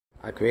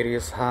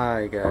Aquarius,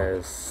 hi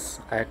guys.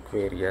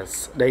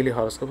 Aquarius daily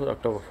horoscope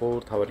October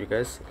 4th. How are you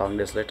guys? Long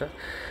days later.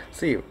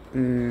 See,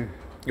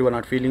 you are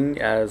not feeling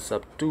as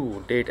up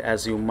to date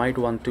as you might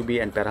want to be,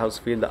 and perhaps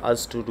feel the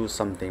urge to do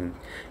something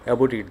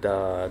about it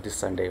this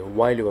Sunday.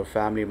 While your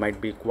family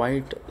might be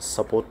quite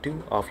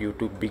supportive of you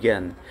to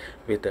begin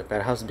with,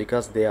 perhaps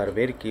because they are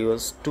very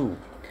curious to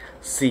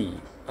see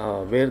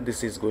where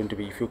this is going to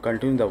be. If you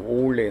continue the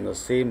old in the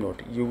same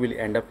note, you will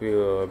end up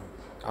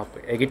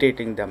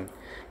agitating them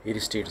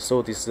instead.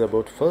 So this is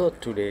about for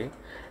today,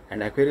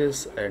 and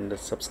Aquarius, and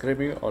subscribe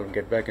me or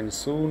get back in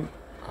soon.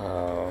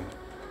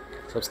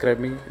 Subscribe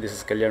me. This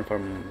is Kalyan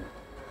from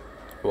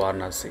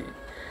Varanasi,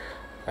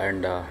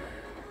 and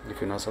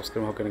if you not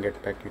subscribe, how can I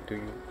get back to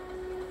you?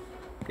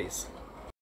 Please.